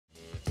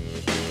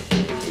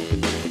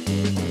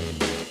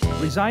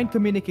Resigned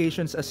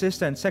Communications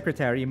Assistant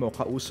Secretary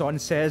Mocha Uson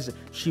says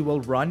she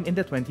will run in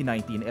the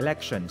 2019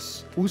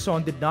 elections.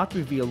 Uson did not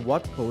reveal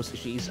what post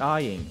she is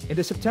eyeing. In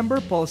the September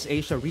Pulse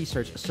Asia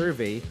Research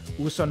Survey,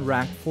 Uson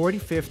ranked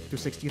 45th to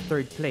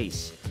 63rd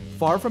place,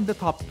 far from the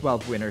top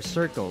 12 winners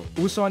circle.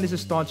 Uson is a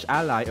staunch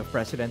ally of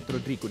President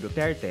Rodrigo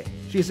Duterte.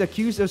 She is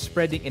accused of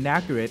spreading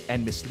inaccurate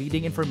and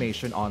misleading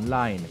information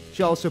online.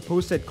 She also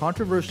posted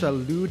controversial,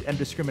 lewd, and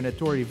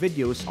discriminatory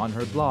videos on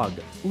her blog.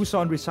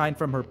 Uson resigned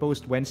from her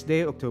post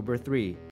Wednesday, October 3.